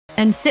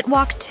And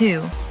SitWalk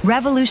 2,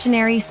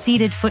 revolutionary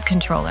seated foot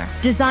controller,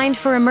 designed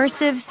for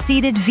immersive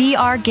seated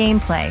VR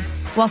gameplay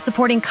while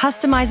supporting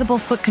customizable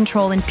foot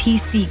control in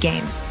PC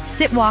games.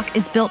 SitWalk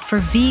is built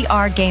for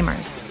VR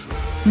gamers.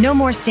 No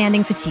more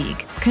standing fatigue.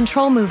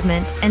 Control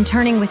movement and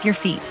turning with your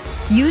feet.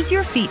 Use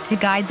your feet to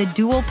guide the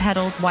dual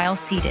pedals while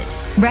seated.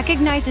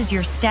 Recognizes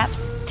your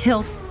steps,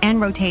 tilts,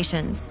 and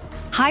rotations.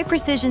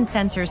 High-precision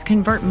sensors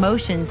convert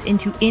motions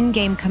into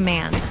in-game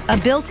commands. A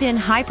built-in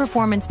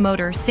high-performance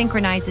motor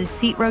synchronizes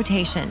seat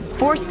rotation.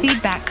 Force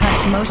feedback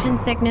cuts motion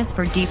sickness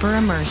for deeper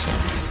immersion.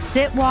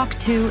 SitWalk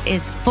 2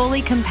 is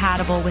fully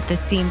compatible with the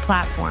Steam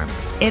platform.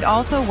 It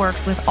also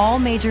works with all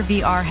major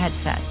VR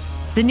headsets.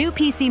 The new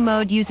PC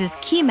mode uses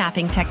key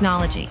mapping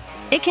technology.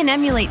 It can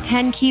emulate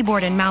 10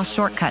 keyboard and mouse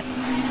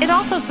shortcuts. It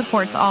also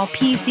supports all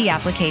PC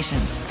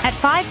applications. At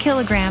 5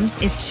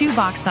 kilograms, it's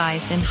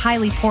shoebox-sized and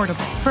highly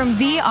portable. From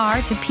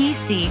VR to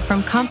PC,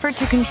 from comfort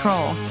to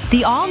control,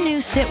 the all-new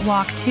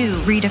SitWalk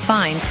 2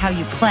 redefines how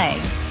you play.